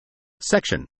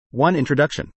Section 1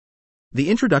 Introduction. The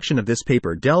introduction of this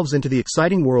paper delves into the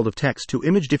exciting world of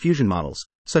text-to-image diffusion models,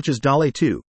 such as DALL-E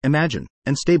 2, Imagine,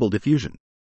 and Stable Diffusion.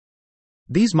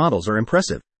 These models are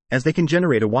impressive, as they can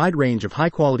generate a wide range of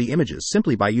high-quality images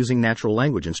simply by using natural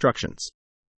language instructions.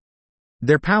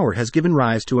 Their power has given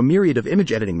rise to a myriad of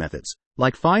image editing methods,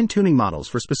 like fine-tuning models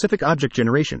for specific object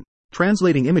generation,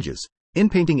 translating images,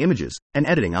 inpainting images, and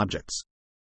editing objects.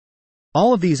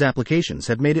 All of these applications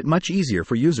have made it much easier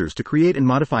for users to create and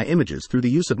modify images through the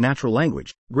use of natural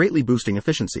language, greatly boosting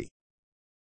efficiency.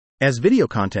 As video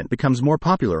content becomes more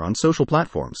popular on social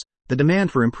platforms, the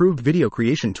demand for improved video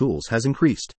creation tools has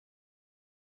increased.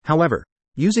 However,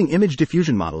 using image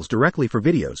diffusion models directly for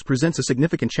videos presents a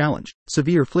significant challenge: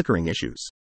 severe flickering issues.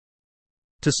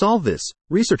 To solve this,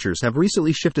 researchers have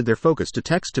recently shifted their focus to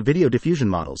text-to-video diffusion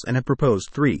models and have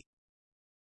proposed 3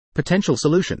 potential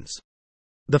solutions.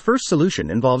 The first solution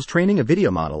involves training a video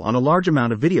model on a large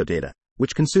amount of video data,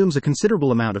 which consumes a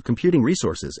considerable amount of computing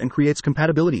resources and creates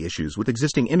compatibility issues with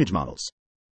existing image models.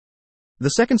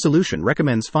 The second solution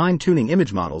recommends fine-tuning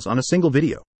image models on a single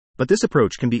video, but this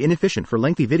approach can be inefficient for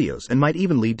lengthy videos and might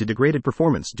even lead to degraded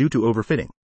performance due to overfitting.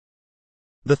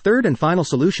 The third and final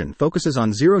solution focuses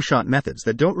on zero-shot methods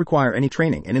that don't require any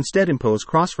training and instead impose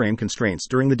cross-frame constraints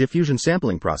during the diffusion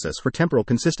sampling process for temporal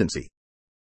consistency.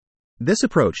 This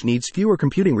approach needs fewer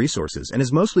computing resources and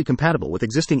is mostly compatible with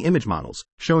existing image models,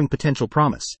 showing potential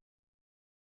promise.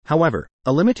 However,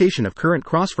 a limitation of current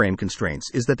cross-frame constraints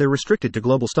is that they're restricted to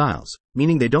global styles,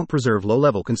 meaning they don't preserve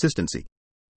low-level consistency.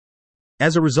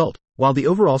 As a result, while the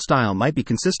overall style might be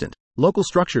consistent, local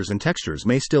structures and textures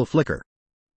may still flicker.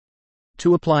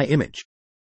 To apply image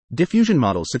diffusion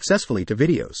models successfully to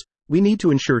videos, we need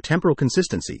to ensure temporal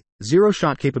consistency,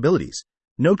 zero-shot capabilities,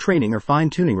 no training or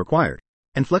fine-tuning required,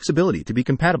 and flexibility to be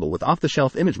compatible with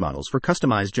off-the-shelf image models for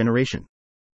customized generation.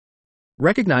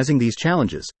 Recognizing these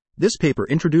challenges, this paper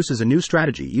introduces a new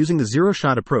strategy using the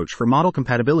zero-shot approach for model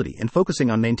compatibility and focusing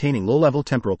on maintaining low-level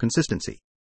temporal consistency.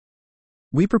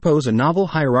 We propose a novel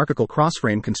hierarchical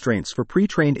cross-frame constraints for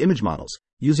pre-trained image models,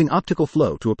 using optical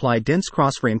flow to apply dense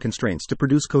cross-frame constraints to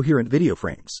produce coherent video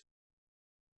frames.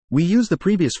 We use the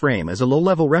previous frame as a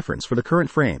low-level reference for the current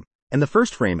frame, and the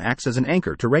first frame acts as an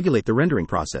anchor to regulate the rendering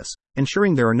process,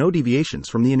 ensuring there are no deviations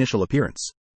from the initial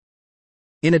appearance.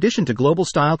 In addition to global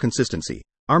style consistency,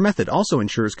 our method also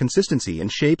ensures consistency in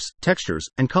shapes, textures,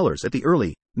 and colors at the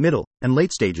early, middle, and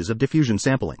late stages of diffusion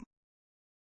sampling.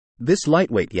 This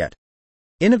lightweight yet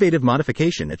innovative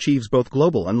modification achieves both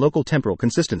global and local temporal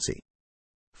consistency.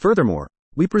 Furthermore,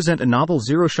 we present a novel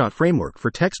zero-shot framework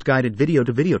for text-guided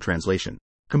video-to-video translation,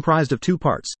 comprised of 2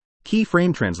 parts: key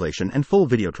frame translation and full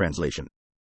video translation.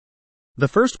 The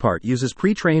first part uses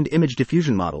pre-trained image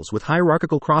diffusion models with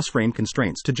hierarchical cross-frame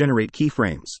constraints to generate key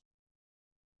frames.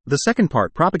 The second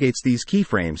part propagates these key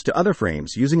frames to other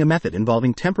frames using a method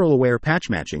involving temporal-aware patch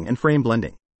matching and frame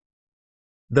blending.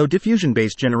 Though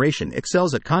diffusion-based generation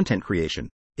excels at content creation,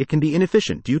 it can be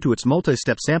inefficient due to its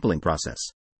multi-step sampling process.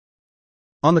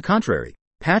 On the contrary,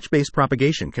 patch-based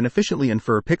propagation can efficiently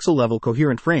infer pixel-level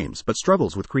coherent frames but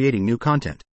struggles with creating new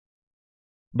content.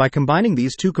 By combining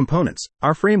these 2 components,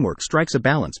 our framework strikes a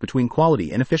balance between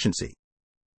quality and efficiency.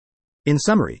 In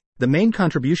summary, the main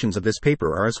contributions of this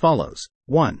paper are as follows.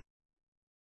 1.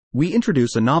 We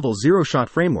introduce a novel zero-shot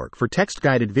framework for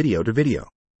text-guided video-to-video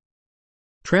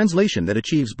translation that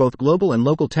achieves both global and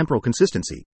local temporal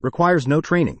consistency, requires no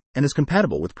training, and is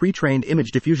compatible with pre-trained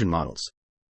image diffusion models.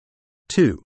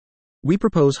 2. We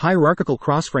propose hierarchical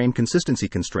cross-frame consistency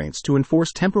constraints to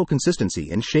enforce temporal consistency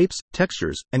in shapes,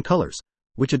 textures, and colors,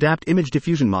 which adapt image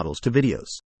diffusion models to videos.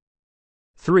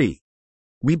 3.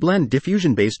 We blend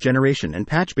diffusion-based generation and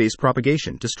patch-based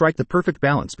propagation to strike the perfect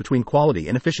balance between quality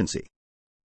and efficiency.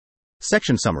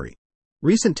 Section summary.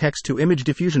 Recent text-to-image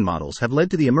diffusion models have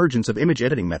led to the emergence of image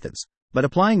editing methods, but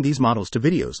applying these models to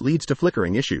videos leads to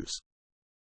flickering issues.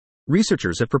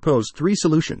 Researchers have proposed 3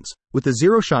 solutions, with the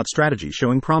zero-shot strategy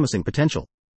showing promising potential.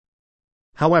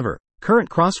 However, current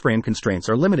cross-frame constraints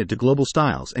are limited to global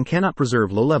styles and cannot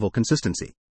preserve low-level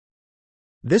consistency.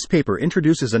 This paper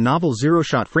introduces a novel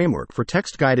zero-shot framework for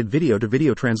text-guided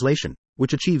video-to-video translation,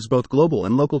 which achieves both global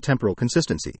and local temporal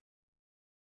consistency.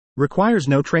 Requires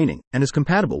no training, and is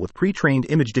compatible with pre-trained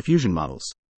image diffusion models.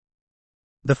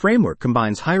 The framework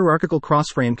combines hierarchical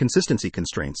cross-frame consistency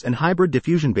constraints and hybrid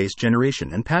diffusion-based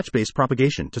generation and patch-based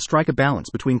propagation to strike a balance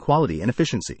between quality and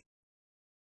efficiency.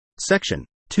 Section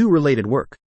 2 Related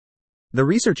work. The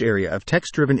research area of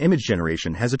text-driven image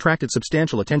generation has attracted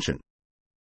substantial attention.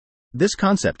 This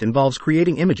concept involves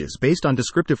creating images based on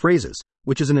descriptive phrases,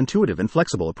 which is an intuitive and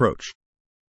flexible approach.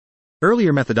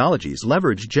 Earlier methodologies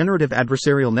leveraged generative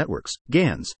adversarial networks,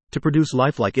 GANs, to produce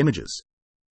lifelike images.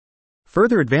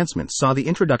 Further advancements saw the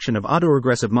introduction of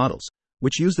autoregressive models,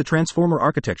 which use the transformer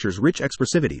architecture's rich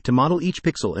expressivity to model each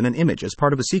pixel in an image as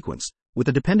part of a sequence, with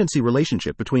a dependency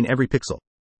relationship between every pixel.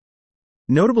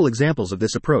 Notable examples of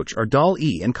this approach are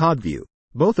DAL-E and CogView,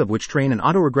 both of which train an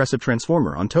autoregressive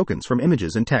transformer on tokens from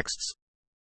images and texts.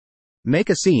 Make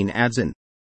a Scene adds an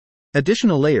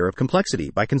additional layer of complexity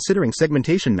by considering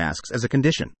segmentation masks as a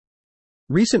condition.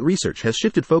 Recent research has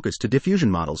shifted focus to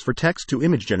diffusion models for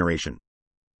text-to-image generation.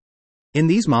 In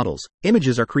these models,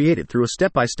 images are created through a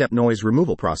step-by-step noise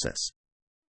removal process.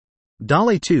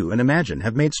 DALL-E 2 and Imagine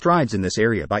have made strides in this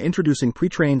area by introducing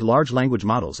pre-trained large language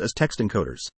models as text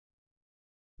encoders.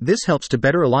 This helps to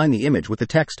better align the image with the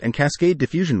text, and cascade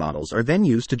diffusion models are then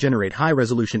used to generate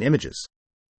high-resolution images.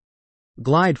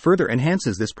 Glide further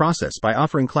enhances this process by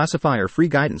offering classifier-free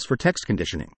guidance for text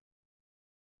conditioning.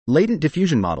 Latent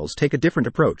diffusion models take a different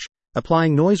approach,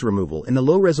 applying noise removal in the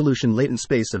low-resolution latent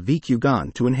space of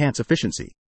VQ-GAN to enhance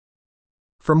efficiency.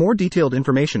 For more detailed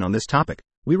information on this topic,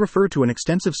 we refer to an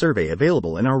extensive survey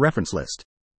available in our reference list.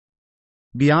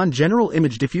 Beyond general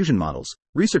image diffusion models,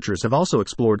 researchers have also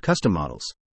explored custom models.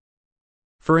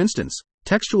 For instance,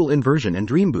 Textual Inversion and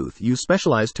Dreambooth use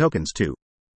specialized tokens to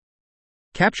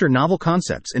capture novel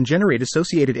concepts and generate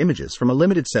associated images from a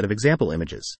limited set of example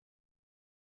images.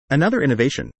 Another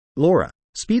innovation, LoRa,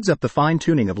 speeds up the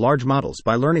fine-tuning of large models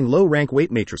by learning low-rank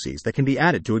weight matrices that can be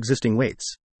added to existing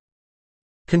weights.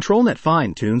 ControlNet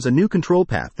fine-tunes a new control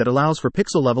path that allows for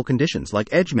pixel-level conditions like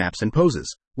edge maps and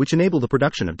poses, which enable the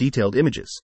production of detailed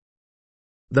images.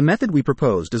 The method we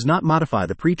propose does not modify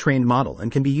the pre-trained model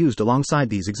and can be used alongside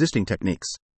these existing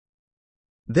techniques.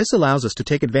 This allows us to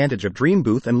take advantage of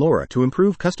Dreambooth and LoRa to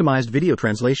improve customized video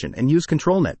translation and use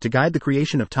ControlNet to guide the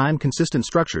creation of time-consistent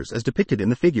structures as depicted in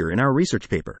the figure in our research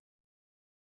paper.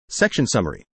 Section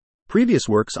Summary. Previous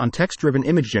works on text-driven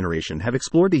image generation have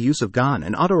explored the use of GAN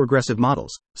and autoregressive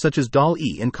models, such as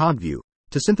DAL-E and CogView,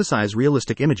 to synthesize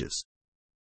realistic images.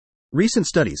 Recent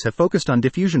studies have focused on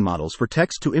diffusion models for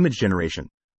text-to-image generation,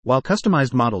 while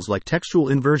customized models like Textual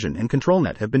Inversion and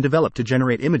ControlNet have been developed to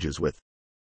generate images with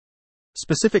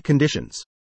specific conditions.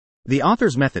 The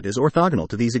author's method is orthogonal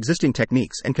to these existing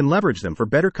techniques and can leverage them for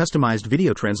better customized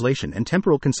video translation and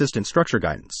temporal consistent structure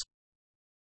guidance.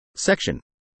 Section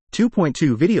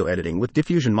 2.2 Video Editing with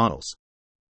Diffusion Models.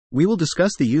 We will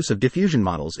discuss the use of diffusion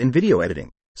models in video editing,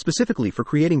 specifically for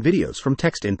creating videos from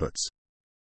text inputs.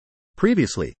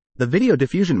 Previously, the video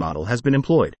diffusion model has been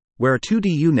employed, where a 2D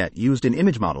U-net used in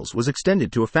image models was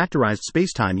extended to a factorized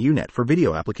spacetime U-net for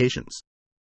video applications.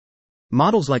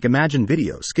 Models like Imagine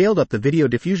Video scaled up the video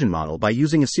diffusion model by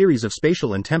using a series of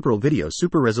spatial and temporal video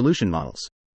super-resolution models.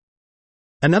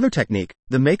 Another technique,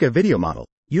 the Make a Video model,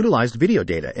 utilized video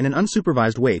data in an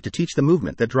unsupervised way to teach the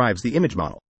movement that drives the image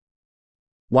model.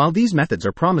 While these methods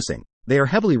are promising, they are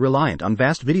heavily reliant on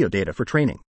vast video data for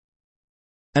training.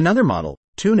 Another model,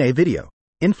 Tune a Video,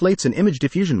 inflates an image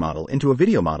diffusion model into a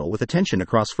video model with attention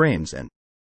across frames and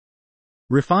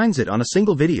refines it on a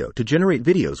single video to generate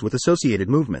videos with associated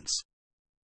movements.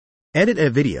 Edit a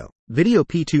Video, Video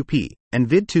P2P, and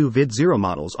Vid2 Vid0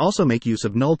 models also make use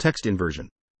of null text inversion,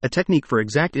 a technique for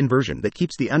exact inversion that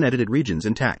keeps the unedited regions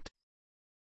intact.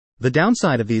 The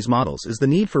downside of these models is the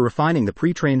need for refining the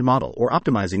pre-trained model or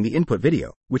optimizing the input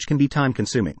video, which can be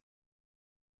time-consuming.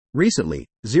 Recently,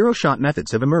 zero-shot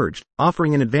methods have emerged,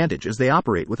 offering an advantage as they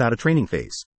operate without a training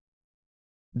phase.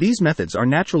 These methods are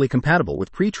naturally compatible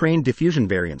with pre-trained diffusion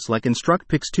variants like Instruct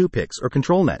Pix2Pix or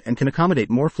ControlNet and can accommodate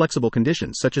more flexible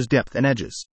conditions such as depth and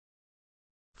edges.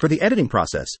 For the editing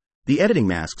process, the editing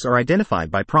masks are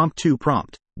identified by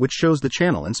prompt-to-prompt, which shows the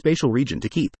channel and spatial region to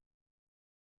keep.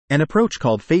 An approach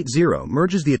called Fate0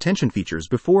 merges the attention features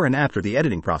before and after the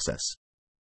editing process.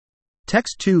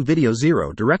 Text-to-Video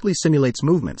 0 directly simulates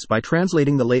movements by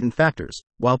translating the latent factors,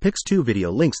 while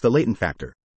Pix2Video links the latent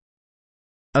factor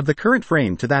of the current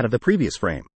frame to that of the previous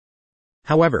frame.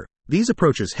 However, these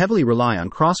approaches heavily rely on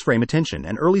cross-frame attention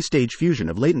and early-stage fusion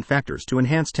of latent factors to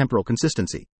enhance temporal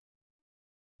consistency.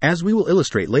 As we will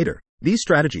illustrate later, these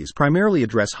strategies primarily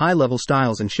address high-level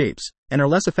styles and shapes, and are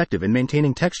less effective in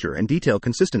maintaining texture and detail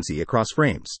consistency across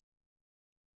frames.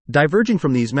 Diverging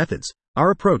from these methods,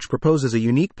 our approach proposes a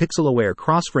unique pixel-aware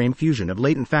cross-frame fusion of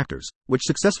latent factors, which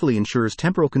successfully ensures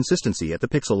temporal consistency at the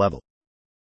pixel level.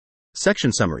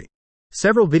 Section Summary.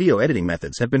 Several video editing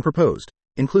methods have been proposed,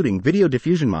 including Video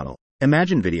Diffusion Model,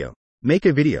 Imagine Video, Make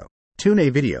a Video, Tune a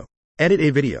Video, Edit a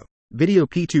Video, Video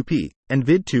P2P, and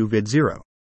Vid2 Vid0.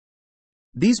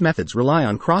 These methods rely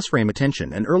on cross-frame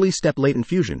attention and early-step latent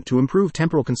fusion to improve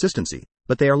temporal consistency,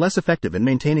 but they are less effective in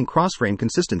maintaining cross-frame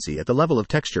consistency at the level of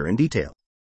texture and detail.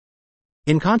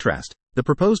 In contrast, the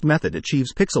proposed method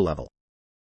achieves pixel-level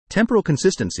temporal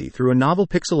consistency through a novel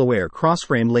pixel-aware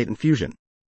cross-frame latent fusion.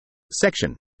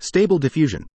 Section: Stable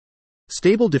diffusion.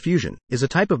 Stable diffusion is a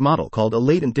type of model called a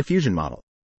latent diffusion model.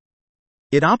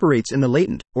 It operates in the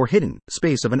latent, or hidden,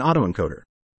 space of an autoencoder.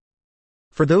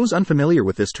 For those unfamiliar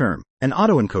with this term, an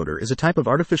autoencoder is a type of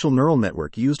artificial neural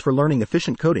network used for learning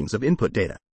efficient codings of input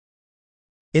data.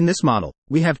 In this model,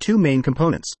 we have two main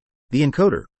components: the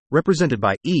encoder, represented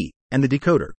by E, and the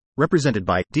decoder, represented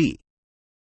by D.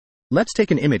 Let's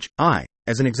take an image, I,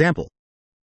 as an example.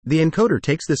 The encoder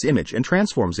takes this image and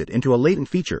transforms it into a latent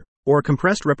feature, or a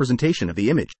compressed representation of the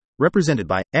image, represented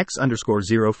by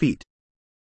x_0 feet.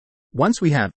 Once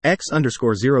we have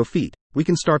x_0 feet, we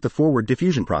can start the forward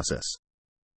diffusion process.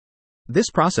 This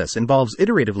process involves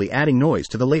iteratively adding noise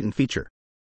to the latent feature.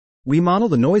 We model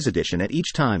the noise addition at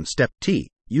each time step t,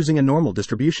 using a normal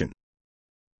distribution.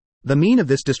 The mean of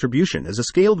this distribution is a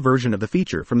scaled version of the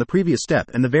feature from the previous step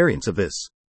and the variance of this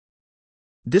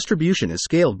distribution is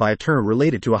scaled by a term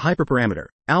related to a hyperparameter,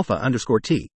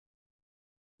 alpha_t.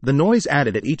 The noise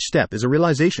added at each step is a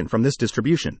realization from this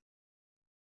distribution.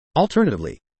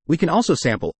 Alternatively, we can also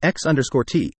sample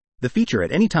x_t, the feature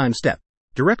at any time step,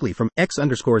 directly from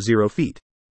x_0 feet.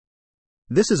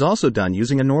 This is also done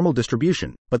using a normal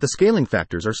distribution, but the scaling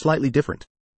factors are slightly different.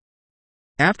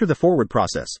 After the forward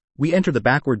process, we enter the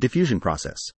backward diffusion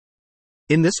process.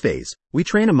 In this phase, we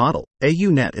train a model,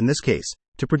 AU-net in this case,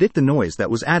 to predict the noise that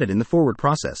was added in the forward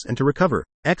process and to recover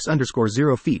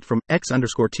x_0 feet from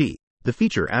x_t, the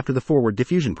feature after the forward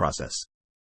diffusion process.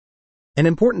 An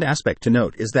important aspect to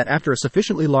note is that after a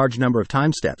sufficiently large number of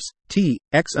time steps,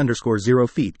 x_0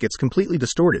 feet gets completely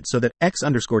distorted so that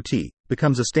x_t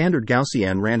becomes a standard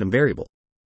Gaussian random variable.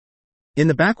 In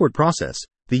the backward process,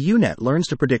 the U-net learns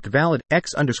to predict valid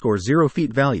x_0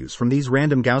 feet values from these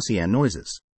random Gaussian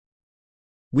noises.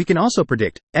 We can also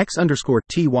predict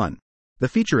x_t1, the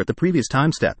feature at the previous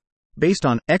time step, based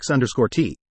on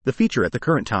x_t, the feature at the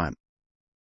current time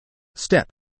step,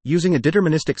 using a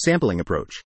deterministic sampling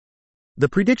approach. The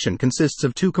prediction consists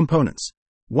of two components.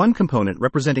 One component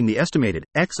representing the estimated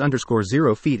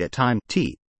x_0 feet at time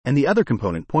t, and the other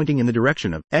component pointing in the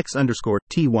direction of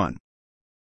x_t1.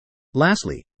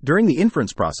 Lastly, during the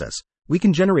inference process, we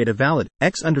can generate a valid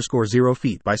x_0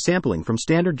 feet by sampling from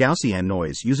standard Gaussian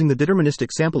noise using the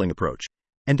deterministic sampling approach,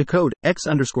 and decode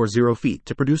x_0 feet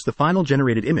to produce the final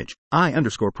generated image,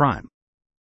 I_prime.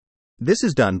 This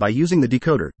is done by using the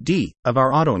decoder, D, of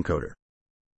our autoencoder.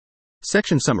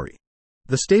 Section summary.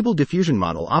 The stable diffusion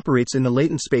model operates in the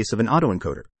latent space of an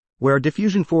autoencoder, where a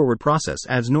diffusion forward process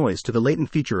adds noise to the latent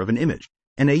feature of an image,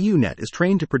 and a U-net is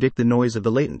trained to predict the noise of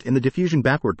the latent in the diffusion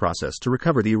backward process to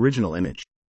recover the original image.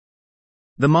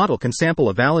 The model can sample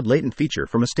a valid latent feature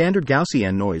from a standard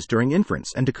Gaussian noise during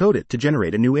inference and decode it to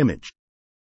generate a new image.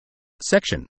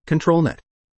 Section: ControlNet.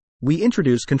 We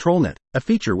introduce ControlNet, a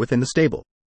feature within the stable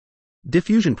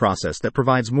diffusion process that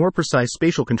provides more precise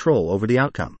spatial control over the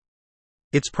outcome.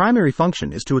 Its primary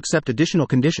function is to accept additional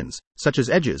conditions, such as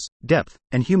edges, depth,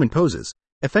 and human poses,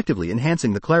 effectively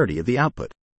enhancing the clarity of the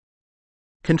output.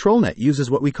 ControlNet uses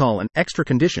what we call an extra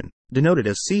condition, denoted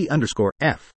as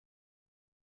C_F.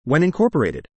 When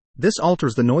incorporated, this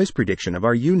alters the noise prediction of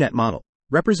our U-net model,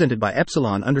 represented by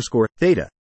epsilon_theta,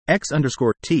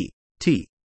 x_t, t,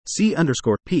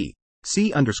 C_p,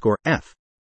 C_f.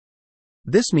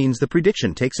 This means the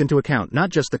prediction takes into account not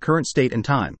just the current state and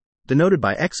time, denoted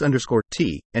by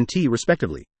x_t and t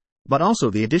respectively, but also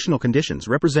the additional conditions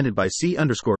represented by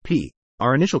C_p,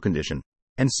 our initial condition,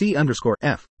 and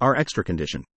C_f, our extra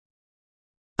condition.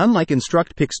 Unlike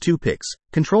instruct pix2pix,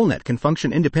 ControlNet can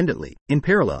function independently, in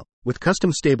parallel, with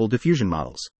custom stable diffusion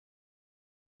models.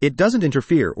 It doesn't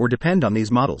interfere or depend on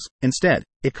these models, instead,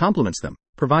 it complements them,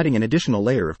 providing an additional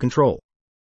layer of control.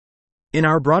 In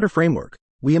our broader framework,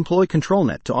 we employ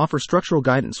ControlNet to offer structural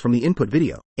guidance from the input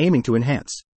video, aiming to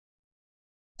enhance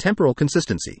temporal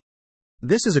consistency.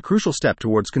 This is a crucial step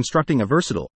towards constructing a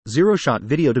versatile, zero-shot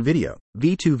video-to-video,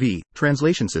 V2V,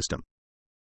 translation system.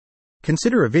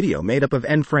 Consider a video made up of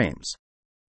n frames.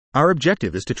 Our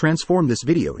objective is to transform this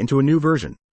video into a new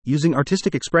version, using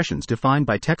artistic expressions defined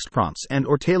by text prompts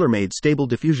and/or tailor-made stable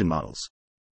diffusion models.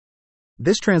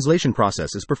 This translation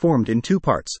process is performed in two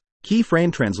parts: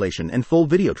 keyframe translation and full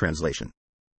video translation.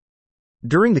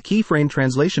 During the keyframe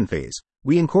translation phase,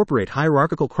 we incorporate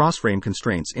hierarchical cross-frame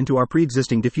constraints into our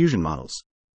pre-existing diffusion models.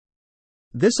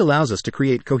 This allows us to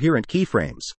create coherent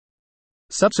keyframes.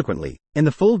 Subsequently, in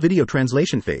the full video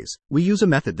translation phase, we use a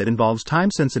method that involves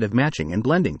time-sensitive matching and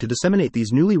blending to disseminate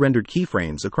these newly rendered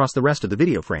keyframes across the rest of the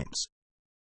video frames.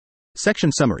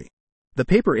 Section Summary. The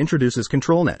paper introduces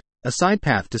ControlNet, a side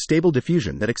path to stable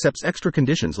diffusion that accepts extra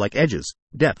conditions like edges,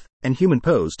 depth, and human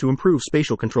pose to improve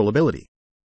spatial controllability.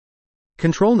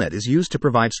 ControlNet is used to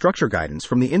provide structure guidance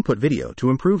from the input video to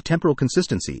improve temporal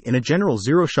consistency in a general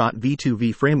zero-shot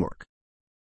V2V framework.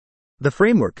 The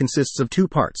framework consists of two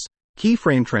parts: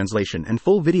 keyframe translation and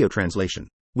full video translation,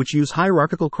 which use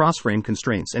hierarchical cross-frame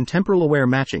constraints and temporal-aware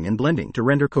matching and blending to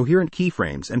render coherent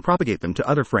keyframes and propagate them to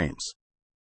other frames.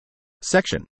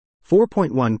 Section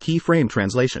 4.1 Keyframe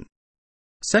Translation.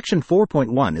 Section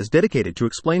 4.1 is dedicated to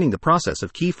explaining the process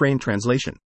of keyframe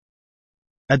translation.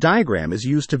 A diagram is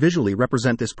used to visually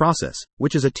represent this process,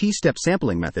 which is a T-step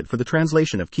sampling method for the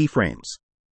translation of keyframes.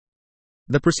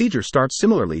 The procedure starts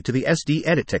similarly to the SD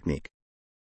edit technique.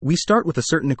 We start with a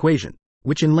certain equation,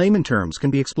 which in layman terms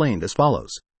can be explained as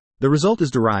follows. The result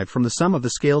is derived from the sum of the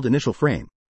scaled initial frame,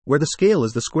 where the scale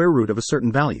is the square root of a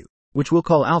certain value, which we'll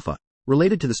call alpha,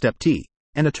 related to the step t,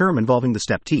 and a term involving the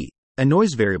step t, a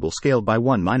noise variable scaled by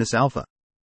 1 minus alpha.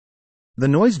 The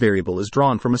noise variable is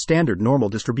drawn from a standard normal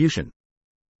distribution.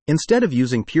 Instead of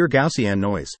using pure Gaussian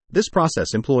noise, this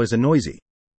process employs a noisy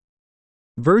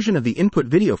version of the input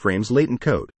video frame's latent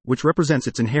code, which represents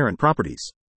its inherent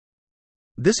properties.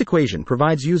 This equation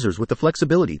provides users with the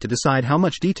flexibility to decide how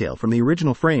much detail from the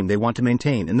original frame they want to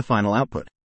maintain in the final output.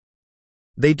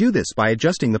 They do this by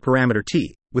adjusting the parameter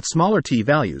t, with smaller t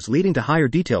values leading to higher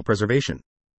detail preservation.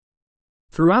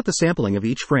 Throughout the sampling of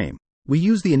each frame, we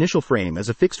use the initial frame as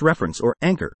a fixed reference or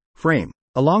anchor frame,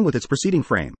 along with its preceding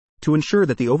frame, to ensure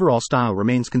that the overall style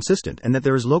remains consistent and that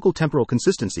there is local temporal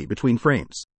consistency between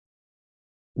frames.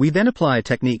 We then apply a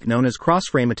technique known as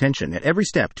cross-frame attention at every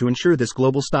step to ensure this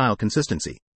global style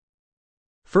consistency.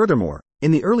 Furthermore,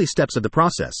 in the early steps of the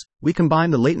process, we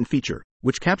combine the latent feature,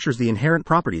 which captures the inherent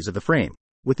properties of the frame,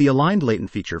 with the aligned latent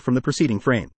feature from the preceding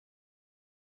frame.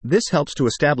 This helps to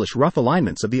establish rough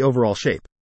alignments of the overall shape.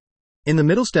 In the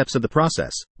middle steps of the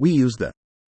process, we use the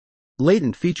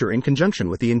latent feature in conjunction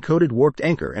with the encoded warped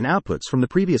anchor and outputs from the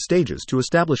previous stages to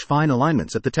establish fine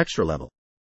alignments at the texture level.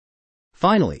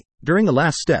 Finally, during the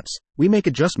last steps, we make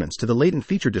adjustments to the latent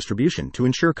feature distribution to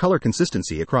ensure color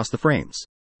consistency across the frames.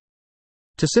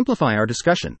 To simplify our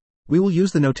discussion, we will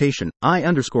use the notation I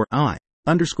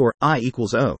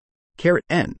equals O,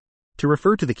 n, to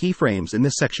refer to the keyframes in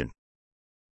this section.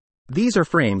 These are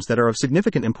frames that are of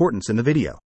significant importance in the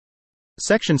video.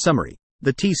 Section Summary.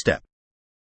 The T-step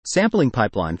sampling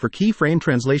pipeline for keyframe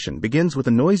translation begins with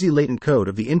a noisy latent code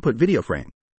of the input video frame,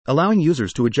 allowing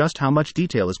users to adjust how much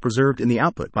detail is preserved in the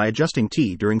output by adjusting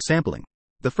t during sampling.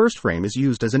 The first frame is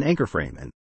used as an anchor frame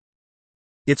and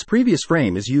its previous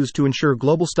frame is used to ensure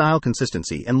global style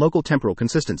consistency and local temporal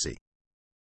consistency.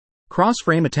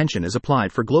 Cross-frame attention is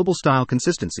applied for global style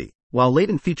consistency, while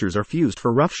latent features are fused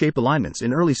for rough shape alignments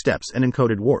in early steps and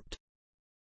encoded warped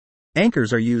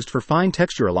anchors are used for fine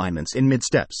texture alignments in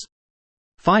mid-steps.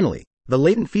 Finally, the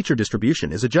latent feature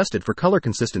distribution is adjusted for color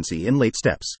consistency in late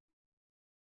steps.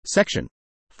 Section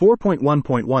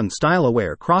 4.1.1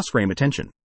 Style-Aware Cross-Frame Attention.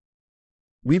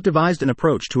 We've devised an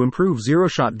approach to improve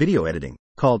zero-shot video editing,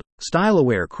 called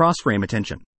Style-Aware Cross-Frame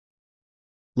Attention.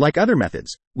 Like other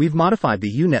methods, we've modified the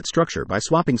U-net structure by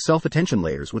swapping self-attention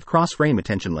layers with cross-frame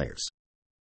attention layers.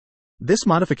 This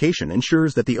modification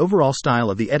ensures that the overall style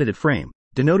of the edited frame,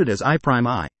 denoted as I',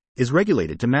 is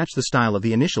regulated to match the style of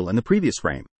the initial and the previous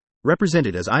frame,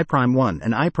 represented as I'1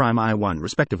 and I'(I1)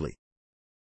 respectively.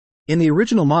 In the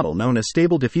original model known as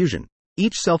stable diffusion,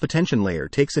 each self-attention layer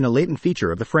takes in a latent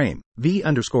feature of the frame,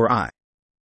 V_I.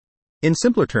 In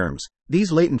simpler terms,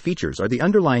 these latent features are the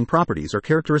underlying properties or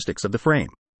characteristics of the frame.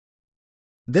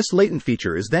 This latent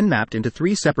feature is then mapped into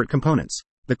three separate components: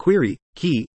 the query,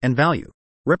 key, and value,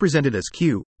 represented as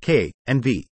Q, K, and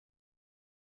V,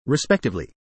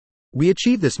 respectively. We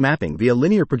achieve this mapping via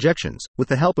linear projections with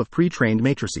the help of pre-trained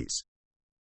matrices.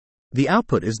 The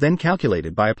output is then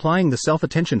calculated by applying the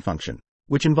self-attention function,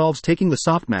 which involves taking the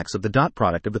softmax of the dot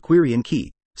product of the query and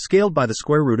key, scaled by the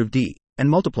square root of d, and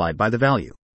multiplied by the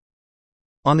value.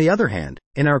 On the other hand,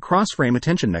 in our cross-frame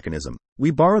attention mechanism,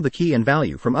 we borrow the key and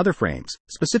value from other frames,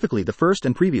 specifically the first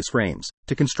and previous frames,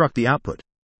 to construct the output.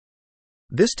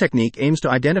 This technique aims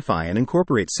to identify and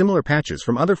incorporate similar patches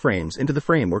from other frames into the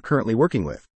frame we're currently working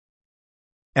with.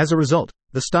 As a result,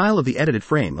 the style of the edited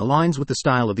frame aligns with the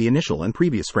style of the initial and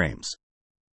previous frames.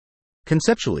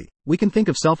 Conceptually, we can think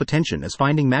of self-attention as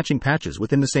finding matching patches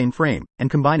within the same frame, and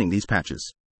combining these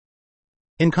patches.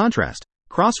 In contrast,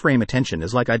 cross-frame attention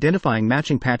is like identifying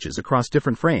matching patches across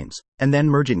different frames, and then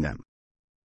merging them.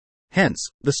 Hence,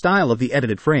 the style of the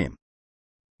edited frame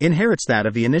inherits that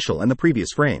of the initial and the previous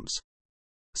frames.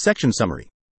 Section summary.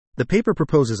 The paper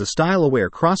proposes a style-aware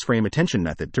cross-frame attention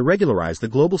method to regularize the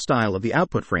global style of the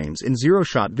output frames in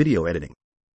zero-shot video editing.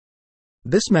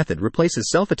 This method replaces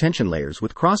self-attention layers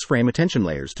with cross-frame attention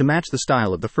layers to match the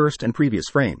style of the first and previous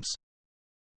frames.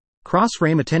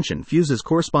 Cross-frame attention fuses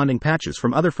corresponding patches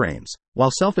from other frames,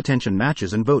 while self-attention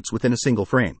matches and votes within a single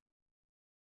frame.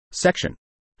 Section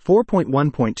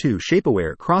 4.1.2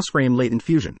 Shape-Aware Cross-Frame Latent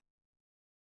Fusion.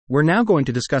 We're now going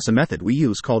to discuss a method we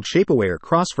use called Shape-Aware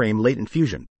Cross-Frame Latent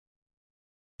Fusion.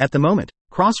 At the moment,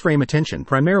 cross-frame attention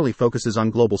primarily focuses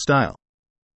on global style.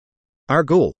 Our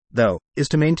goal, though, is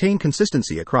to maintain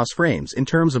consistency across frames in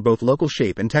terms of both local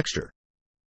shape and texture.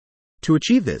 To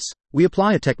achieve this, we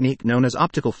apply a technique known as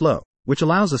optical flow, which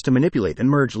allows us to manipulate and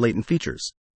merge latent features.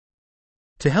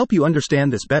 To help you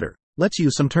understand this better, let's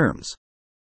use some terms.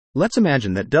 Let's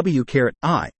imagine that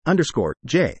W_I_J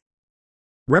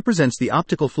represents the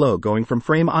optical flow going from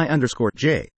frame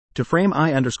I_J to frame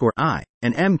I_I,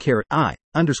 and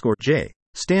M_I_J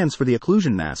stands for the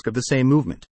occlusion mask of the same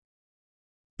movement.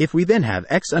 If we then have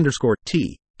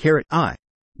X_T_I,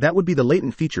 that would be the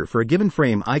latent feature for a given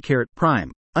frame I_I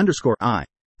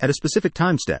at a specific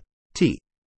time step, t.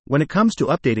 When it comes to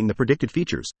updating the predicted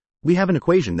features, we have an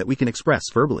equation that we can express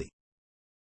verbally.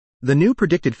 The new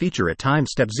predicted feature at time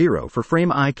step 0 for frame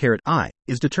I_I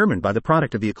is determined by the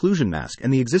product of the occlusion mask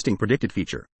and the existing predicted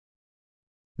feature.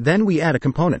 Then we add a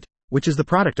component, which is the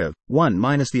product of 1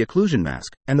 minus the occlusion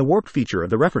mask and the warped feature of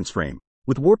the reference frame,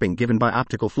 with warping given by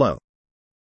optical flow.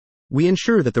 We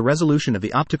ensure that the resolution of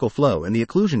the optical flow and the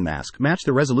occlusion mask match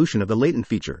the resolution of the latent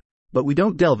feature, but we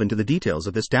don't delve into the details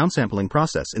of this downsampling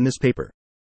process in this paper.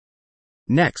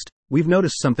 Next, we've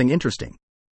noticed something interesting.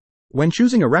 When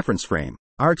choosing a reference frame,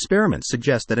 our experiments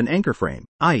suggest that an anchor frame,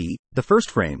 i.e., the first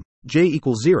frame,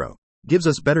 j=0, gives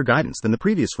us better guidance than the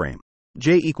previous frame,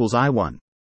 j=I1.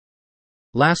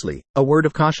 Lastly, a word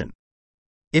of caution.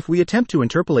 If we attempt to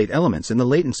interpolate elements in the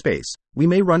latent space, we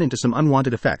may run into some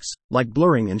unwanted effects, like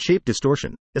blurring and shape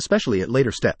distortion, especially at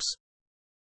later steps.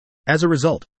 As a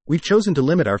result, we've chosen to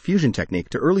limit our fusion technique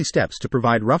to early steps to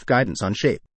provide rough guidance on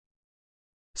shape.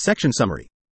 Section summary.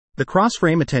 The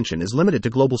cross-frame attention is limited to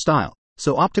global style,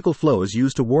 so optical flow is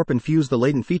used to warp and fuse the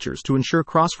latent features to ensure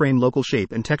cross-frame local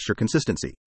shape and texture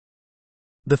consistency.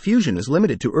 The fusion is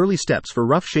limited to early steps for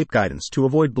rough shape guidance to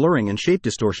avoid blurring and shape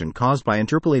distortion caused by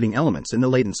interpolating elements in the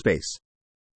latent space.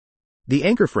 The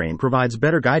anchor frame provides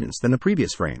better guidance than the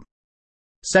previous frame.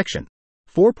 Section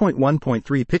 4.1.3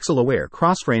 Pixel-Aware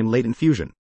Cross-Frame Latent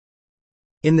Fusion.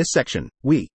 In this section,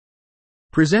 we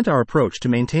present our approach to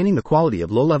maintaining the quality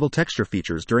of low-level texture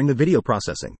features during the video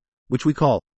processing, which we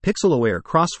call Pixel-Aware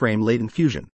Cross-Frame Latent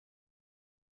Fusion.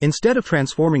 Instead of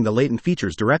transforming the latent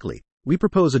features directly, we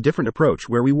propose a different approach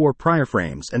where we warp prior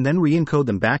frames and then re-encode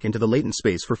them back into the latent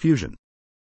space for fusion.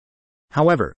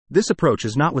 However, this approach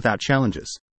is not without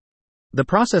challenges. The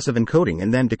process of encoding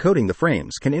and then decoding the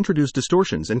frames can introduce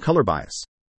distortions and color bias.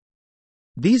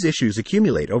 These issues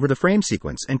accumulate over the frame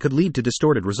sequence and could lead to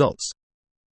distorted results.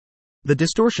 The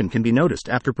distortion can be noticed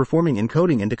after performing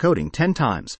encoding and decoding 10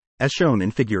 times, as shown in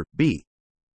Figure B.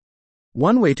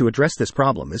 One way to address this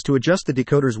problem is to adjust the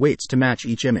decoder's weights to match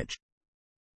each image.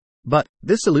 But,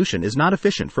 this solution is not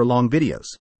efficient for long videos.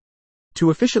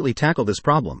 To efficiently tackle this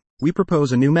problem, we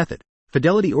propose a new method,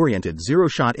 fidelity-oriented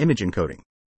zero-shot image encoding.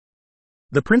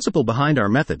 The principle behind our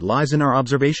method lies in our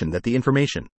observation that the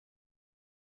information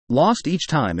lost each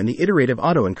time in the iterative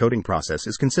auto-encoding process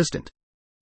is consistent.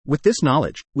 With this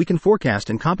knowledge, we can forecast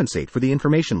and compensate for the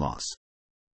information loss.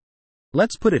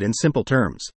 Let's put it in simple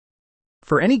terms.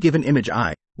 For any given image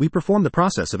I, we perform the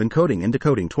process of encoding and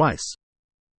decoding twice.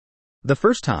 The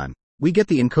first time, we get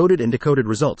the encoded and decoded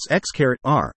results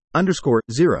x_r_0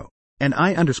 and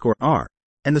I_r,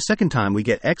 and the second time we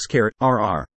get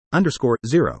x_rr_0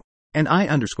 and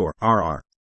I_rr.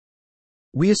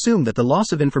 We assume that the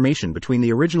loss of information between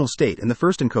the original state and the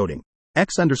first encoding,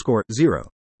 x_0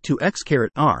 to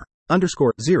x_r_0,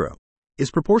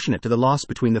 is proportionate to the loss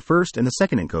between the first and the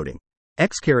second encoding,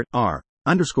 x_r_0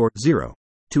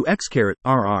 to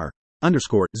x_rr_0.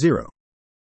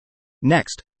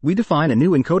 Next, we define a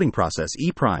new encoding process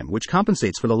E', which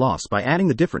compensates for the loss by adding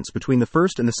the difference between the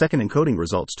first and the second encoding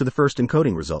results to the first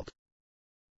encoding result.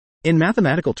 In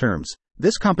mathematical terms,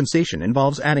 this compensation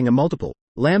involves adding a multiple,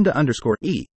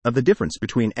 lambda_e, of the difference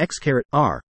between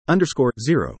x_r_0 and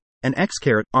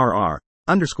x_rr_0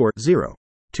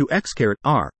 to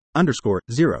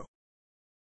x_r_0.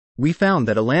 We found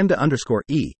that a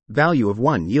lambda_e value of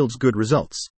 1 yields good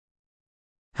results.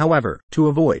 However, to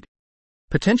avoid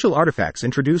Potential artifacts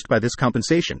introduced by this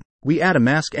compensation, we add a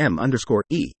mask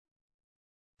M_E.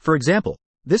 For example,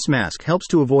 this mask helps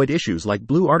to avoid issues like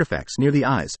blue artifacts near the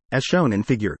eyes, as shown in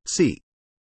figure C.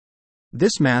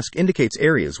 This mask indicates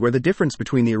areas where the difference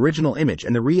between the original image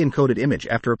and the re-encoded image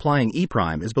after applying E'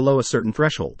 is below a certain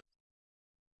threshold.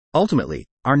 Ultimately,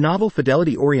 our novel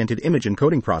fidelity-oriented image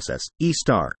encoding process, E*,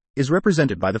 is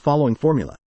represented by the following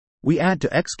formula. We add to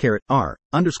x_r_0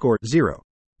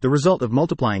 the result of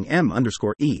multiplying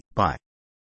M_E by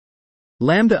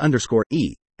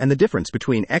lambda_E, and the difference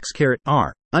between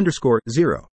x_r_0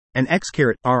 and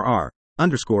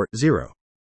x_rr_0.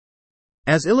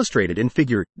 As illustrated in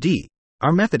figure D,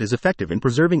 our method is effective in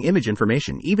preserving image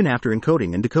information even after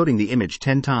encoding and decoding the image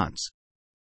 10 times.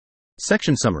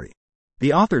 Section summary.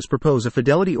 The authors propose a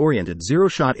fidelity-oriented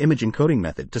zero-shot image encoding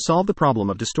method to solve the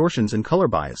problem of distortions and color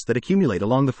bias that accumulate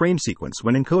along the frame sequence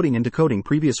when encoding and decoding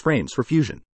previous frames for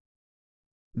fusion.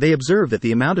 They observe that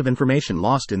the amount of information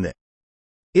lost in the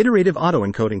iterative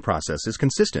auto-encoding process is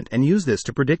consistent and use this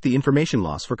to predict the information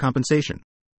loss for compensation.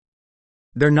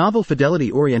 Their novel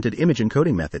fidelity-oriented image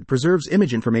encoding method preserves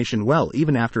image information well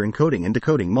even after encoding and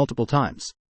decoding multiple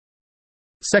times.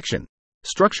 Section.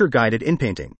 Structure-guided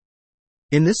inpainting.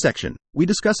 In this section, we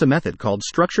discuss a method called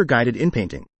structure-guided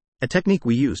inpainting, a technique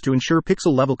we use to ensure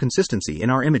pixel-level consistency in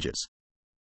our images.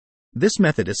 This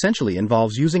method essentially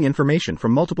involves using information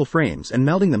from multiple frames and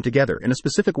melding them together in a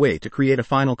specific way to create a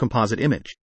final composite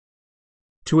image.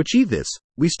 To achieve this,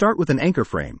 we start with an anchor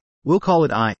frame, we'll call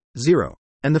it I0,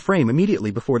 and the frame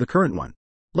immediately before the current one.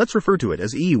 Let's refer to it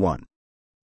as E1.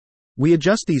 We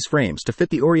adjust these frames to fit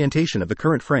the orientation of the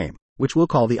current frame, which we'll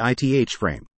call the ITH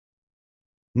frame.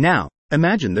 Now,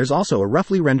 imagine there's also a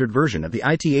roughly rendered version of the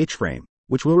ITH frame,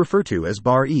 which we'll refer to as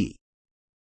bar E.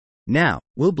 Now,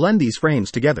 we'll blend these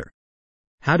frames together.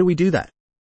 How do we do that?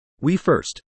 We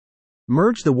first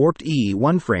merge the warped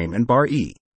E1 frame and bar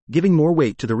E, giving more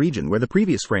weight to the region where the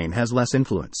previous frame has less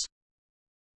influence.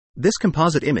 This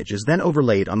composite image is then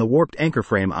overlaid on the warped anchor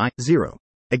frame I0,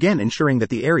 again ensuring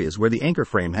that the areas where the anchor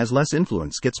frame has less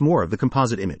influence gets more of the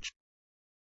composite image.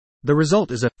 The result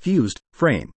is a fused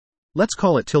frame. Let's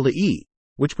call it ~E,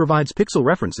 which provides pixel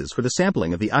references for the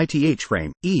sampling of the ITH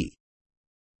frame, E.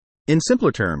 In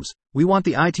simpler terms, we want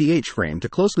the ITH frame to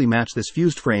closely match this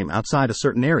fused frame outside a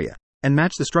certain area, and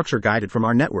match the structure guided from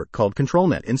our network called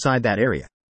ControlNet inside that area.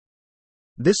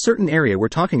 This certain area we're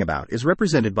talking about is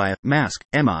represented by a mask,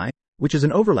 MI, which is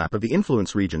an overlap of the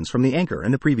influence regions from the anchor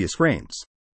and the previous frames.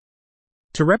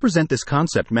 To represent this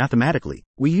concept mathematically,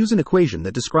 we use an equation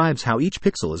that describes how each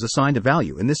pixel is assigned a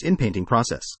value in this inpainting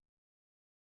process.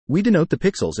 We denote the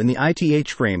pixels in the ITH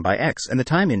frame by x and the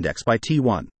time index by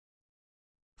t1.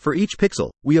 For each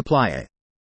pixel, we apply a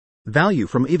value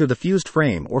from either the fused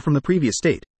frame or from the previous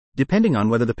state, depending on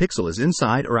whether the pixel is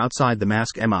inside or outside the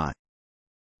mask MI.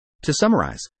 To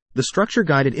summarize, the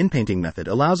structure-guided inpainting method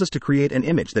allows us to create an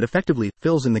image that effectively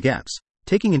fills in the gaps,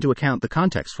 taking into account the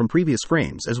context from previous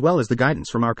frames as well as the guidance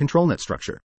from our ControlNet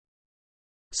structure.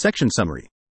 Section summary.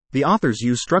 The authors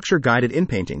use structure-guided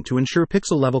inpainting to ensure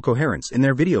pixel-level coherence in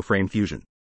their video frame fusion.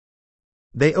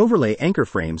 They overlay anchor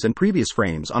frames and previous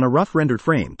frames on a rough rendered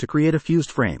frame to create a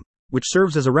fused frame, which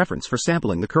serves as a reference for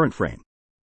sampling the current frame.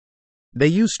 They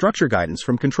use structure guidance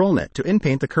from ControlNet to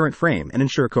inpaint the current frame and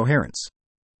ensure coherence.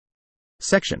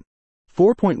 Section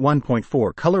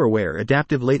 4.1.4 Color-Aware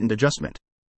Adaptive Latent Adjustment.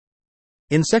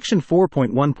 In Section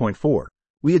 4.1.4,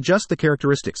 we adjust the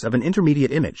characteristics of an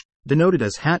intermediate image, denoted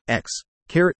as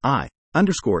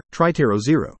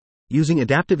 _I_tritero0, using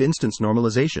adaptive instance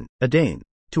normalization, ADAIN,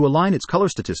 to align its color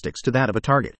statistics to that of a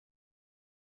target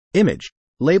image,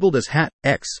 labeled as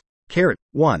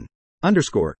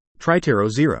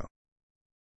 _1_tritero0.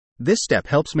 This step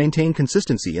helps maintain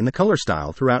consistency in the color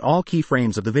style throughout all key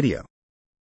frames of the video.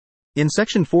 In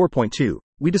Section 4.2,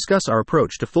 we discuss our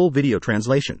approach to full video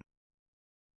translation.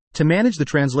 To manage the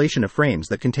translation of frames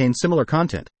that contain similar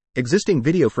content, existing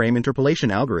video frame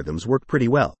interpolation algorithms work pretty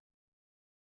well.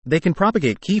 They can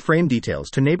propagate key frame details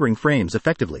to neighboring frames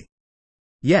effectively.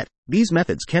 Yet, these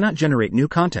methods cannot generate new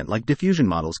content like diffusion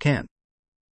models can.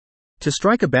 To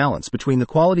strike a balance between the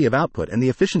quality of output and the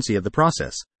efficiency of the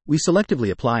process, we selectively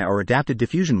apply our adapted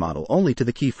diffusion model only to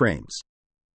the key frames.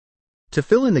 To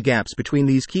fill in the gaps between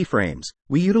these key frames,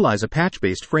 we utilize a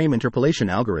patch-based frame interpolation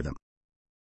algorithm.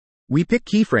 We pick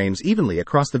keyframes evenly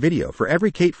across the video for every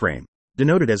Kate frame,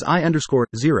 denoted as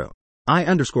I_0,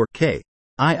 I_K,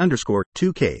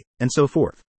 I_2K, and so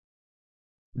forth.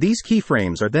 These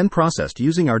keyframes are then processed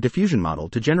using our diffusion model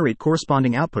to generate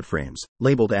corresponding output frames,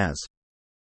 labeled as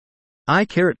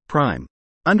I_0,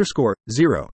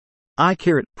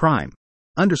 I_K,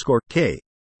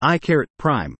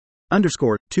 I_,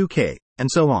 underscore 2K, and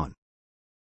so on.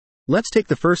 Let's take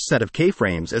the first set of K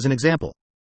frames as an example.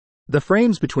 The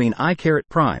frames between I caret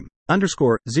prime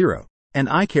underscore 0 and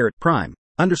I caret prime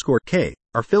underscore K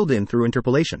are filled in through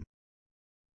interpolation.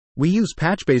 We use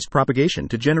patch-based propagation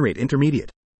to generate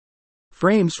intermediate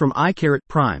frames from I caret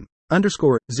prime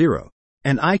underscore 0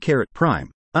 and I caret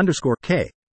prime underscore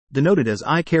K, denoted as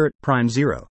I caret prime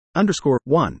 0 underscore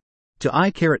 1 to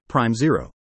I caret prime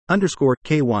 0 underscore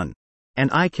K1 and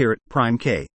I caret prime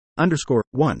K underscore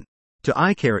 1 to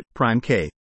I caret prime K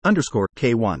underscore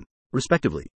K1,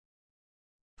 respectively.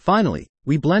 Finally,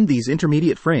 we blend these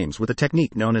intermediate frames with a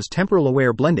technique known as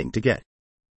temporal-aware blending to get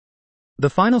the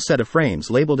final set of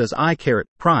frames labeled as I caret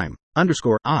prime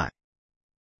underscore I.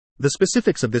 The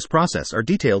specifics of this process are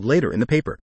detailed later in the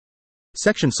paper.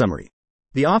 Section summary.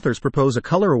 The authors propose a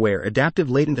color-aware adaptive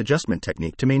latent adjustment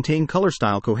technique to maintain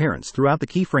color-style coherence throughout the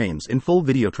keyframes in full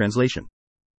video translation.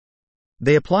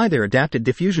 They apply their adapted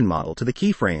diffusion model to the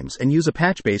keyframes and use a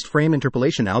patch-based frame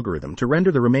interpolation algorithm to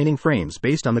render the remaining frames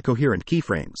based on the coherent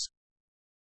keyframes.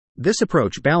 This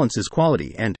approach balances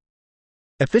quality and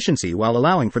efficiency while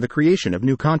allowing for the creation of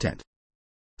new content.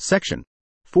 Section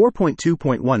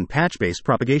 4.2.1 Patch-based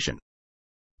propagation.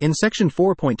 In section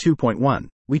 4.2.1,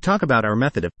 we talk about our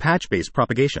method of patch-based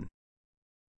propagation.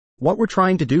 What we're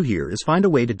trying to do here is find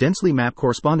a way to densely map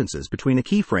correspondences between a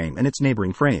keyframe and its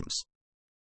neighboring frames.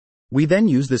 We then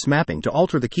use this mapping to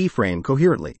alter the keyframe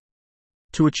coherently.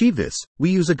 To achieve this, we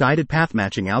use a guided path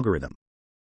matching algorithm.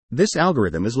 This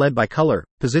algorithm is led by color,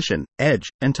 position, edge,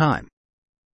 and time.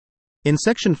 In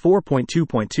section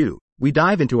 4.2.2, we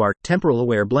dive into our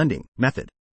temporal-aware blending method.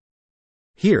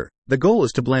 Here, the goal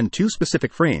is to blend two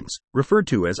specific frames, referred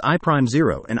to as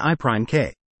I'0 and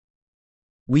I'K.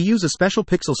 We use a special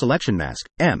pixel selection mask,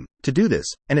 M, to do this,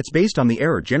 and it's based on the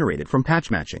error generated from patch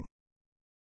matching.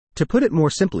 To put it more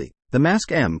simply, the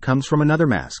mask M comes from another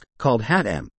mask, called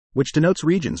hat_M, which denotes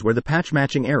regions where the patch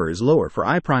matching error is lower for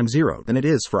I'0 than it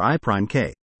is for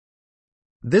I'K.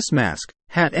 This mask,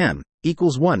 hat_M,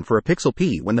 equals 1 for a pixel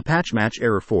P when the patch match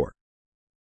error for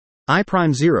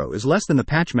I'0 is less than the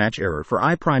patch match error for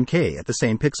I'K at the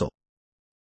same pixel.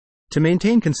 To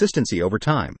maintain consistency over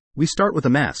time, we start with a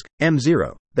mask,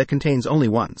 M0, that contains only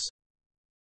ones.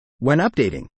 When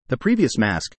updating, the previous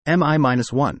mask,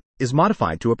 Mi-1, is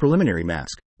modified to a preliminary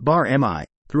mask, bar Mi,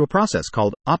 through a process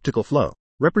called optical flow,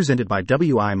 represented by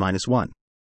Wi-1.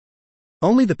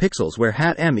 Only the pixels where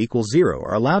hat_M equals 0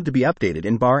 are allowed to be updated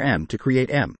in bar M to create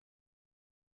M.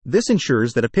 This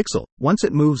ensures that a pixel, once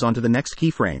it moves onto the next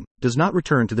keyframe, does not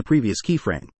return to the previous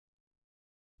keyframe.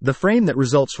 The frame that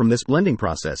results from this blending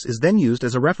process is then used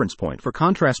as a reference point for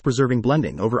contrast-preserving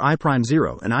blending over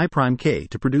I'0 and I'K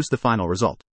to produce the final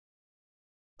result.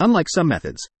 Unlike some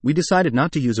methods, we decided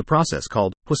not to use a process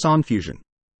called Poisson fusion.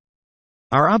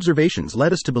 Our observations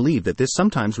led us to believe that this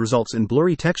sometimes results in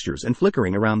blurry textures and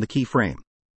flickering around the keyframe.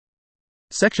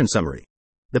 Section summary.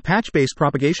 The patch-based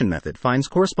propagation method finds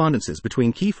correspondences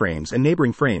between keyframes and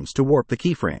neighboring frames to warp the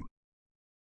keyframe.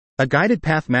 A guided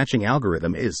path matching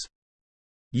algorithm is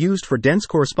used for dense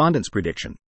correspondence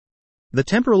prediction. The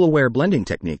temporal-aware blending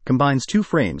technique combines two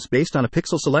frames based on a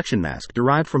pixel selection mask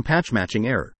derived from patch matching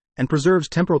error, and preserves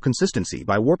temporal consistency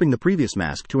by warping the previous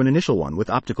mask to an initial one with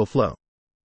optical flow.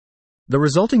 The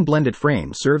resulting blended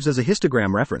frame serves as a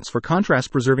histogram reference for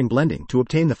contrast-preserving blending to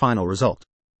obtain the final result.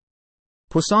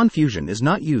 Poisson fusion is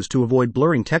not used to avoid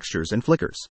blurring textures and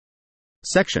flickers.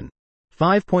 Section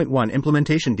 5.1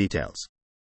 Implementation details.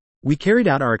 We carried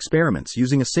out our experiments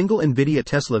using a single NVIDIA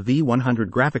Tesla V100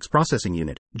 graphics processing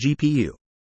unit, GPU.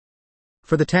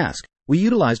 For the task, we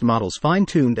utilized models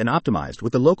fine-tuned and optimized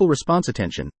with the local response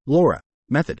attention, LoRa,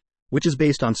 method, which is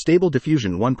based on Stable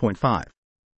Diffusion 1.5.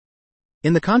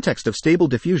 In the context of stable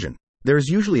diffusion, there is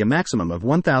usually a maximum of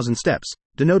 1000 steps,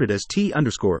 denoted as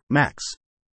T_max.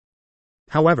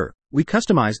 However, we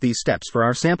customized these steps for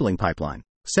our sampling pipeline,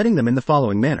 setting them in the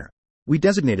following manner. We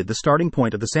designated the starting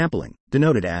point of the sampling,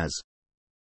 denoted as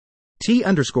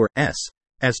T_s,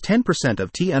 as 10%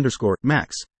 of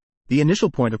T_max, the initial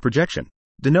point of projection,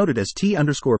 denoted as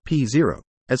T_p0,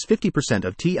 as 50%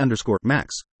 of T_max,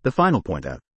 the final point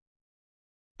of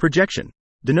projection,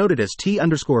 denoted as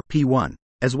T_p1,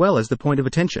 as well as the point of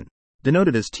attention,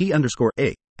 denoted as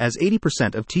T_a, as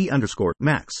 80% of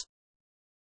T_max.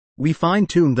 We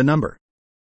fine-tuned the number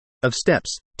of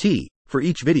steps, T, for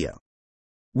each video.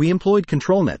 We employed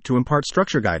ControlNet to impart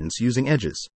structure guidance using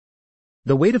edges.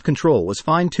 The weight of control was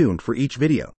fine-tuned for each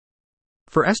video.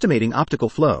 For estimating optical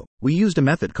flow, we used a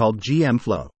method called GM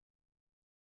flow.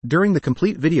 During the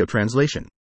complete video translation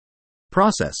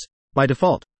process, by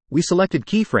default, we selected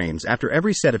keyframes after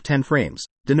every set of 10 frames,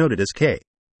 denoted as K.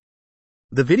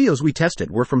 The videos we tested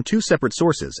were from two separate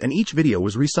sources and each video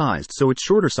was resized so its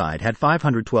shorter side had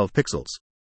 512 pixels.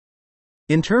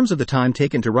 In terms of the time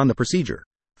taken to run the procedure,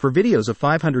 for videos of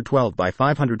 512 by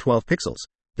 512 pixels,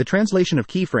 the translation of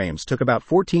keyframes took about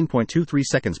 14.23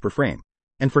 seconds per frame,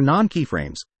 and for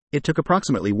non-keyframes, it took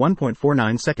approximately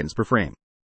 1.49 seconds per frame.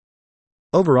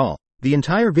 Overall, the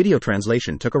entire video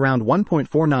translation took around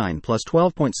 1.49 plus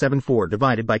 12.74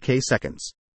 divided by k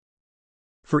seconds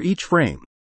for each frame.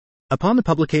 Upon the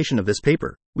publication of this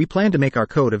paper, we plan to make our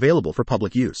code available for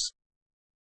public use.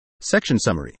 Section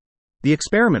summary. The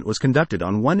experiment was conducted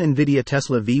on one NVIDIA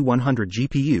Tesla V100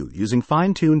 GPU using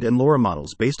fine-tuned and LoRa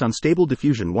models based on Stable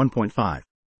Diffusion 1.5.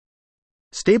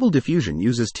 Stable Diffusion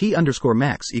uses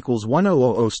T_max equals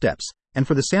 1000 steps, and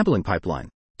for the sampling pipeline,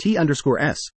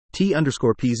 T_s,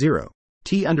 T_p0,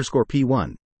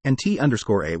 T_p1, and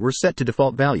T_a were set to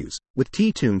default values, with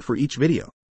T tuned for each video.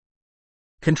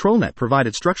 ControlNet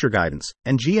provided structure guidance,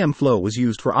 and GM flow was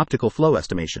used for optical flow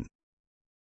estimation.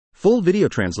 Full video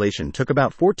translation took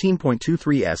about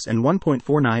 14.23s and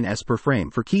 1.49s per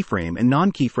frame for keyframe and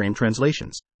non-keyframe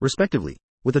translations, respectively,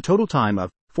 with a total time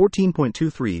of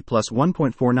 14.23 plus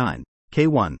 1.49,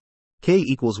 K1, K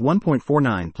equals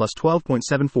 1.49 plus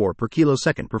 12.74 per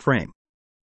kilosecond per frame.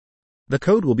 The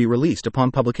code will be released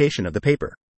upon publication of the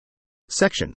paper.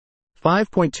 Section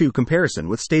 5.2 Comparison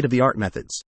with State-of-the-Art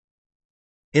Methods.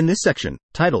 In this section,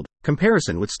 titled,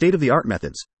 Comparison with State-of-the-Art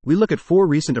Methods, we look at 4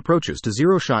 recent approaches to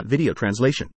zero-shot video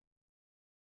translation.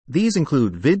 These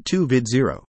include Vid2 Vid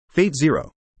 0, Fate 0,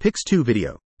 Pix2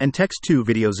 Video, and Text2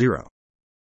 Video 0.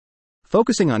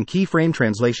 Focusing on keyframe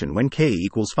translation when k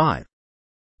equals 5.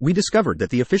 We discovered that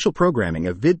the official programming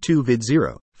of Vid2 Vid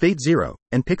 0, Fate 0,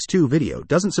 and Pix2 Video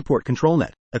doesn't support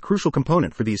ControlNet, a crucial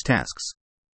component for these tasks.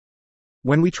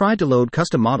 When we tried to load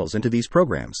custom models into these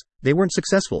programs, they weren't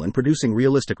successful in producing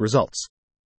realistic results.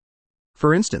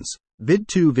 For instance,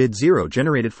 Vid2 Vid 0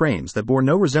 generated frames that bore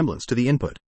no resemblance to the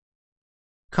input.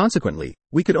 Consequently,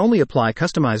 we could only apply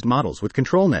customized models with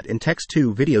ControlNet in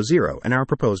Text2 Video 0 and our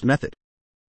proposed method.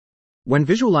 When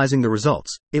visualizing the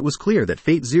results, it was clear that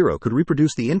Fate 0 could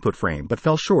reproduce the input frame but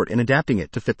fell short in adapting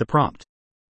it to fit the prompt.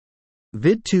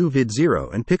 Vid2 Vid 0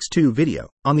 and Pix2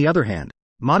 Video, on the other hand,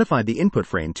 modified the input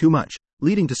frame too much,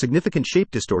 leading to significant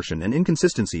shape distortion and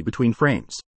inconsistency between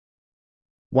frames.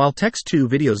 While Text2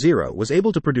 Video 0 was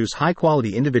able to produce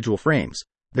high-quality individual frames,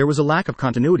 there was a lack of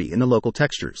continuity in the local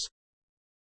textures.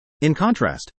 In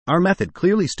contrast, our method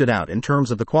clearly stood out in terms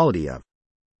of the quality of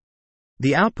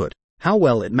the output, how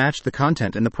well it matched the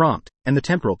content in the prompt, and the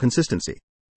temporal consistency.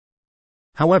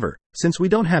 However, since we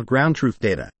don't have ground truth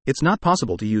data, it's not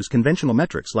possible to use conventional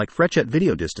metrics like Frechet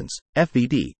video distance,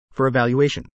 FVD, for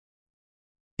evaluation.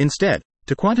 Instead,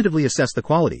 to quantitatively assess the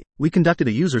quality, we conducted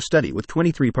a user study with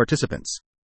 23 participants.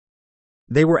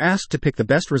 They were asked to pick the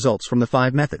best results from the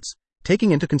 5 methods,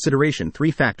 taking into consideration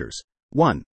 3 factors.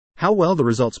 1. How well the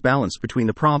results balance between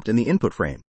the prompt and the input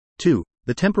frame. 2.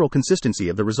 The temporal consistency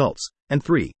of the results. And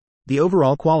 3. The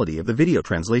overall quality of the video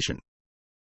translation.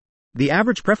 The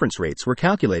average preference rates were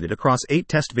calculated across 8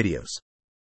 test videos.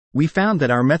 We found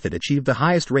that our method achieved the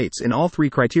highest rates in all 3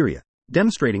 criteria,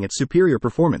 demonstrating its superior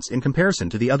performance in comparison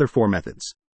to the other 4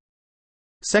 methods.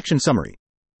 Section summary.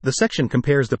 The section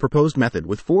compares the proposed method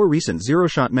with 4 recent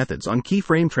zero-shot methods on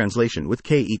keyframe translation with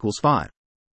k equals 5.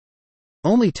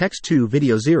 Only Text2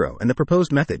 Video 0 and the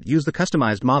proposed method use the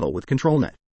customized model with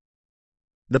ControlNet.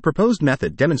 The proposed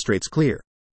method demonstrates clear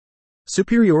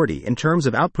superiority in terms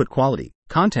of output quality,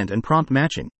 content and prompt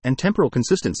matching, and temporal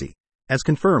consistency, as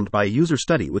confirmed by a user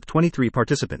study with 23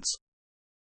 participants.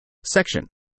 Section.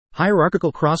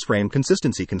 Hierarchical cross-frame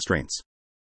consistency constraints.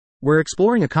 We're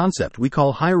exploring a concept we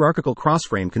call hierarchical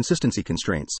cross-frame consistency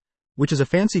constraints, which is a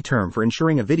fancy term for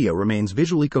ensuring a video remains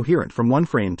visually coherent from one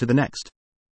frame to the next.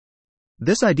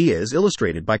 This idea is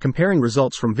illustrated by comparing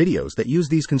results from videos that use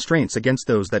these constraints against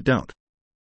those that don't.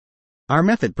 Our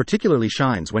method particularly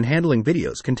shines when handling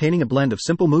videos containing a blend of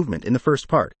simple movement in the first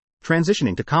part,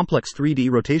 transitioning to complex 3D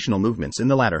rotational movements in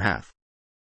the latter half.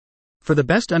 For the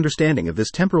best understanding of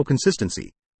this temporal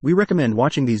consistency, we recommend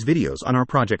watching these videos on our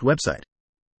project website.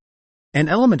 An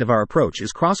element of our approach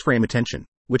is cross-frame attention,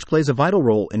 which plays a vital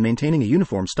role in maintaining a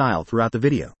uniform style throughout the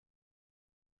video.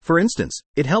 For instance,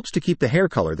 it helps to keep the hair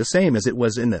color the same as it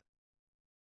was in the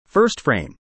first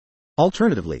frame.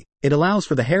 Alternatively, it allows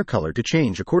for the hair color to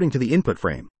change according to the input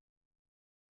frame.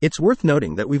 It's worth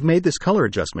noting that we've made this color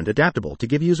adjustment adaptable to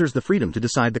give users the freedom to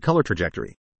decide the color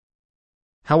trajectory.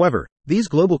 However, these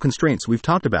global constraints we've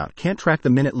talked about can't track the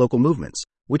minute local movements,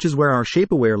 which is where our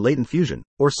shape-aware latent fusion,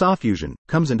 or SAW fusion,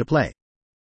 comes into play.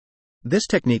 This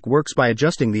technique works by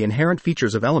adjusting the inherent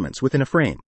features of elements within a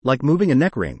frame, like moving a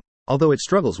neck ring, although it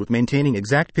struggles with maintaining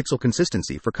exact pixel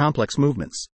consistency for complex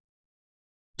movements.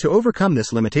 To overcome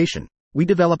this limitation, we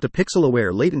developed a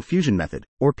pixel-aware latent fusion method,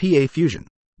 or PA fusion,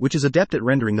 which is adept at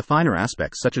rendering the finer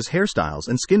aspects such as hairstyles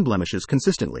and skin blemishes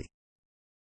consistently.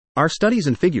 Our studies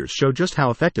and figures show just how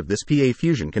effective this PA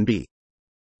fusion can be.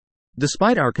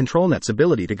 Despite our ControlNet's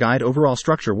ability to guide overall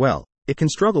structure well, it can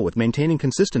struggle with maintaining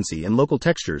consistency in local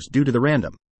textures due to the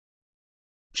random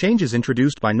changes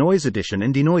introduced by noise addition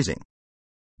and denoising.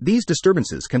 These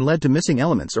disturbances can lead to missing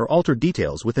elements or altered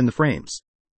details within the frames.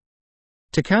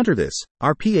 To counter this,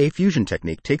 our PA fusion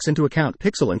technique takes into account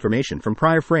pixel information from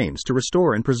prior frames to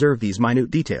restore and preserve these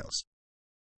minute details.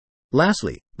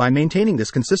 Lastly, by maintaining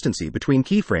this consistency between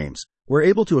keyframes, we're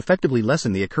able to effectively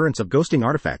lessen the occurrence of ghosting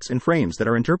artifacts in frames that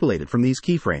are interpolated from these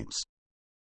keyframes.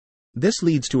 This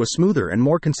leads to a smoother and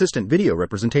more consistent video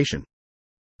representation.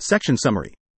 Section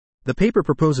Summary. The paper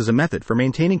proposes a method for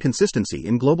maintaining consistency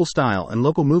in global style and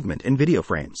local movement in video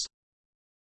frames.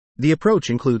 The approach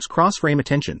includes cross-frame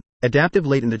attention, adaptive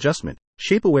latent adjustment,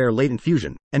 shape-aware latent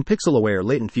fusion, and pixel-aware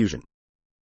latent fusion.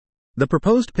 The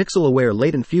proposed pixel-aware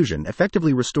latent fusion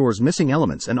effectively restores missing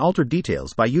elements and altered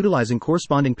details by utilizing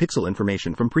corresponding pixel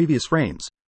information from previous frames,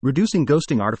 reducing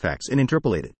ghosting artifacts in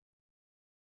interpolated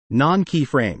non-key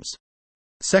frames.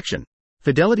 Section.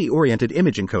 Fidelity-oriented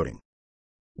image encoding.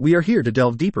 We are here to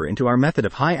delve deeper into our method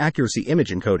of high-accuracy image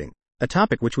encoding, a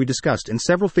topic which we discussed in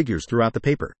several figures throughout the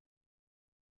paper.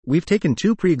 We've taken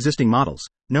two pre-existing models,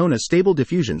 known as Stable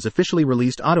Diffusion's officially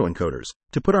released autoencoders,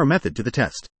 to put our method to the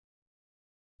test.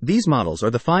 These models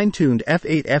are the fine-tuned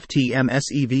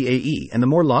F8FTMSEVAE and the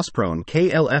more loss-prone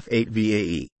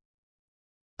KLF8VAE.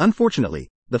 Unfortunately,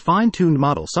 the fine-tuned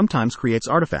model sometimes creates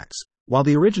artifacts, while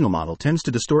the original model tends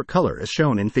to distort color as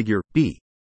shown in Figure B.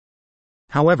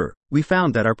 However, we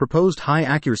found that our proposed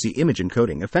high-accuracy image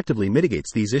encoding effectively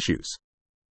mitigates these issues.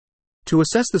 To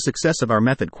assess the success of our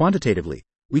method quantitatively,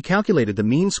 we calculated the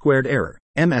mean squared error,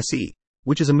 MSE,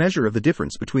 which is a measure of the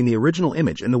difference between the original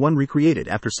image and the one recreated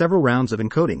after several rounds of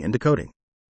encoding and decoding.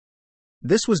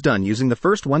 This was done using the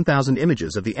first 1,000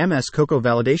 images of the MS-COCO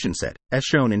validation set, as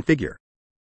shown in Figure.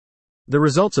 The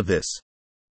results of this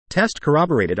test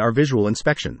corroborated our visual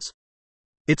inspections.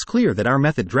 It's clear that our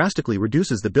method drastically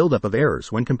reduces the buildup of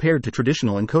errors when compared to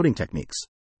traditional encoding techniques.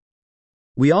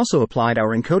 We also applied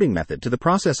our encoding method to the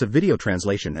process of video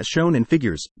translation as shown in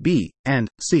Figures B and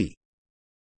C.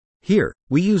 Here,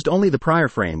 we used only the prior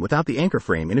frame without the anchor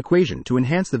frame in equation to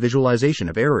enhance the visualization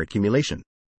of error accumulation.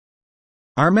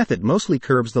 Our method mostly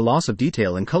curbs the loss of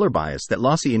detail and color bias that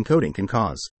lossy encoding can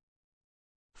cause.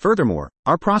 Furthermore,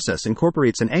 our process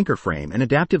incorporates an anchor frame and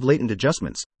adaptive latent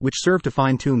adjustments, which serve to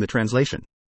fine-tune the translation.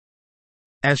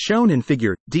 As shown in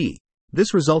Figure D,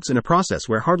 this results in a process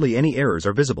where hardly any errors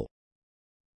are visible.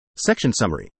 Section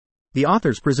Summary. The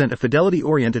authors present a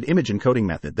fidelity-oriented image encoding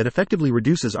method that effectively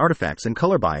reduces artifacts and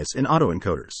color bias in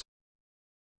autoencoders.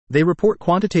 They report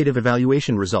quantitative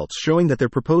evaluation results showing that their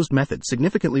proposed method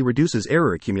significantly reduces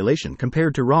error accumulation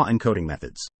compared to raw encoding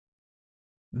methods.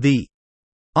 The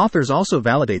authors also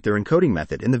validate their encoding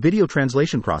method in the video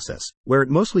translation process, where it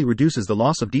mostly reduces the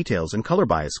loss of details and color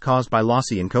bias caused by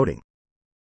lossy encoding.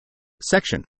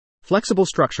 Section. Flexible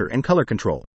structure and color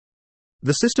control.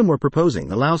 The system we're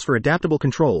proposing allows for adaptable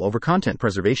control over content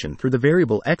preservation through the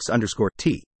variable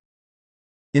x_t.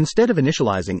 Instead of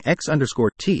initializing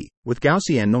x_t with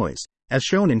Gaussian noise, as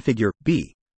shown in Figure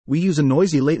B, we use a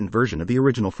noisy latent version of the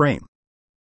original frame.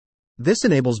 This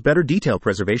enables better detail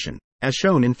preservation, as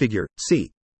shown in Figure C.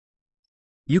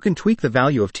 You can tweak the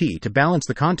value of t to balance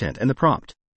the content and the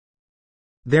prompt.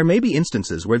 There may be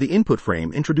instances where the input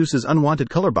frame introduces unwanted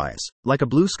color bias, like a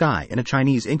blue sky in a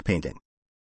Chinese ink painting.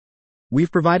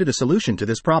 We've provided a solution to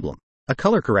this problem, a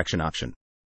color correction option.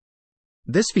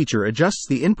 This feature adjusts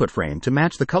the input frame to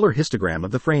match the color histogram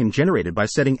of the frame generated by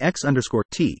setting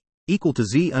x_t equal to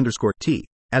z_t,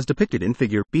 as depicted in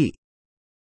Figure B.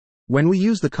 When we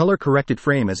use the color-corrected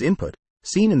frame as input,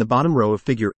 seen in the bottom row of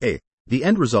Figure A, the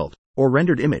end result, or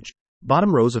rendered image,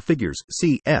 bottom rows of Figures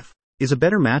C, F, is a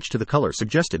better match to the color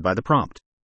suggested by the prompt.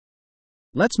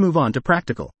 Let's move on to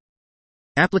practical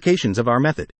applications of our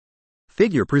method.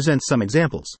 Figure presents some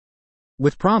examples.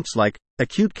 With prompts like a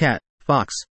cute cat,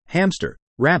 fox, hamster,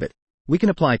 rabbit, we can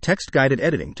apply text-guided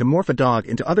editing to morph a dog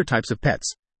into other types of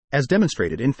pets, as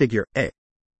demonstrated in Figure A.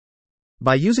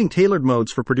 By using tailored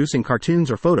modes for producing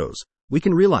cartoons or photos, we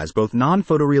can realize both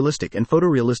non-photorealistic and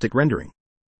photorealistic rendering.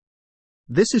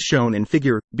 This is shown in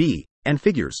Figure B and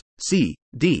Figures C,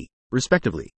 D,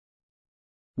 respectively.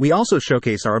 We also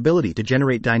showcase our ability to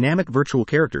generate dynamic virtual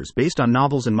characters based on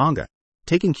novels and manga,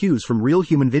 taking cues from real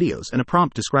human videos and a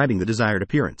prompt describing the desired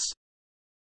appearance.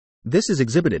 This is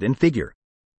exhibited in Figure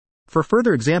For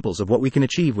further examples of what we can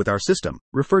achieve with our system,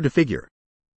 refer to figure.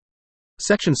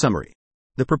 Section summary.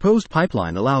 The proposed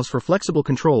pipeline allows for flexible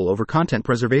control over content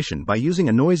preservation by using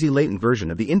a noisy latent version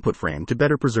of the input frame to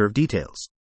better preserve details.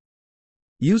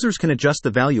 Users can adjust the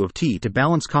value of T to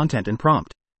balance content and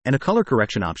prompt, and a color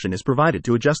correction option is provided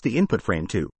to adjust the input frame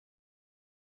to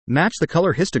match the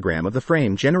color histogram of the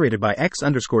frame generated by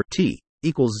X_T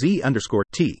equals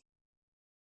Z_T.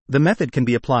 The method can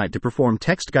be applied to perform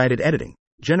text-guided editing,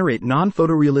 generate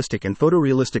non-photorealistic and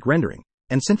photorealistic rendering,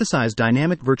 and synthesize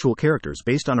dynamic virtual characters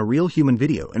based on a real human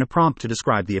video and a prompt to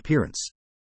describe the appearance.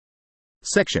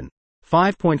 Section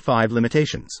 5.5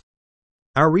 Limitations.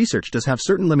 Our research does have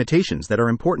certain limitations that are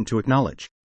important to acknowledge.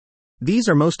 These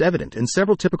are most evident in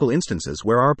several typical instances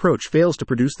where our approach fails to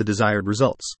produce the desired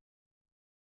results.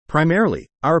 Primarily,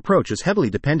 our approach is heavily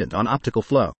dependent on optical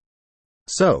flow.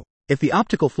 So, if the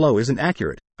optical flow isn't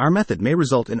accurate, our method may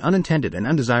result in unintended and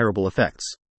undesirable effects.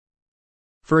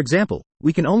 For example,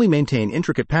 we can only maintain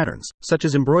intricate patterns, such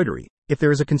as embroidery, if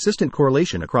there is a consistent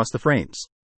correlation across the frames.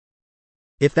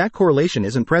 If that correlation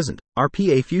isn't present, our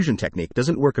PA fusion technique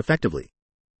doesn't work effectively.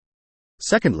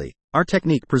 Secondly, our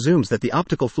technique presumes that the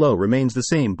optical flow remains the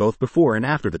same both before and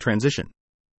after the transition.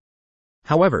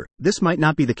 However, this might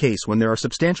not be the case when there are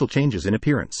substantial changes in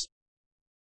appearance.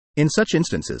 In such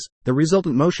instances, the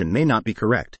resultant motion may not be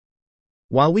correct.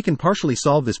 While we can partially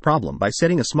solve this problem by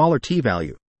setting a smaller T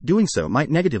value, doing so might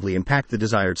negatively impact the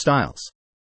desired styles.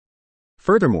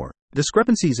 Furthermore,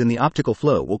 discrepancies in the optical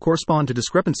flow will correspond to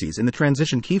discrepancies in the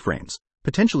transition keyframes,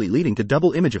 potentially leading to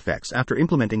double image effects after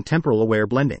implementing temporal-aware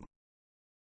blending.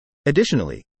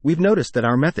 Additionally, we've noticed that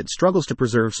our method struggles to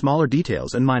preserve smaller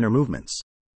details and minor movements.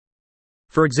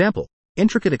 For example,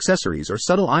 intricate accessories or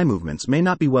subtle eye movements may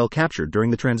not be well captured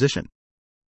during the transition.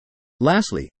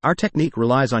 Lastly, our technique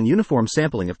relies on uniform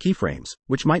sampling of keyframes,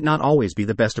 which might not always be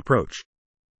the best approach.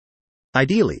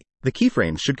 Ideally, the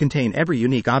keyframes should contain every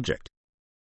unique object.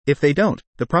 If they don't,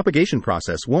 the propagation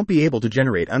process won't be able to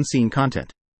generate unseen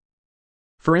content.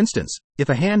 For instance, if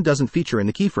a hand doesn't feature in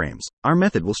the keyframes, our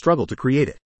method will struggle to create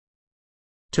it.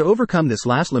 To overcome this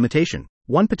last limitation,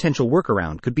 one potential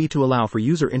workaround could be to allow for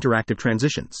user interactive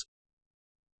transitions.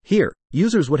 Here,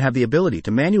 users would have the ability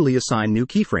to manually assign new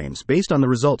keyframes based on the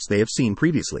results they have seen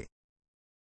previously.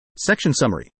 Section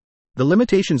summary. The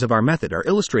limitations of our method are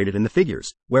illustrated in the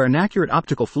figures, where inaccurate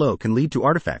optical flow can lead to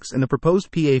artifacts and the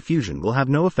proposed PA fusion will have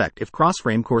no effect if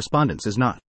cross-frame correspondence is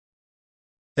not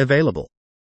available.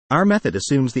 Our method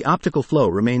assumes the optical flow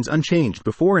remains unchanged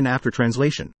before and after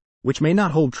translation, which may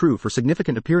not hold true for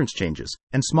significant appearance changes,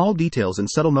 and small details and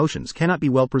subtle motions cannot be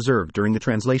well preserved during the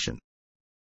translation.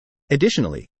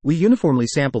 Additionally, we uniformly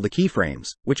sample the keyframes,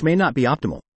 which may not be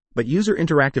optimal, but user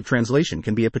interactive translation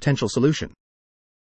can be a potential solution.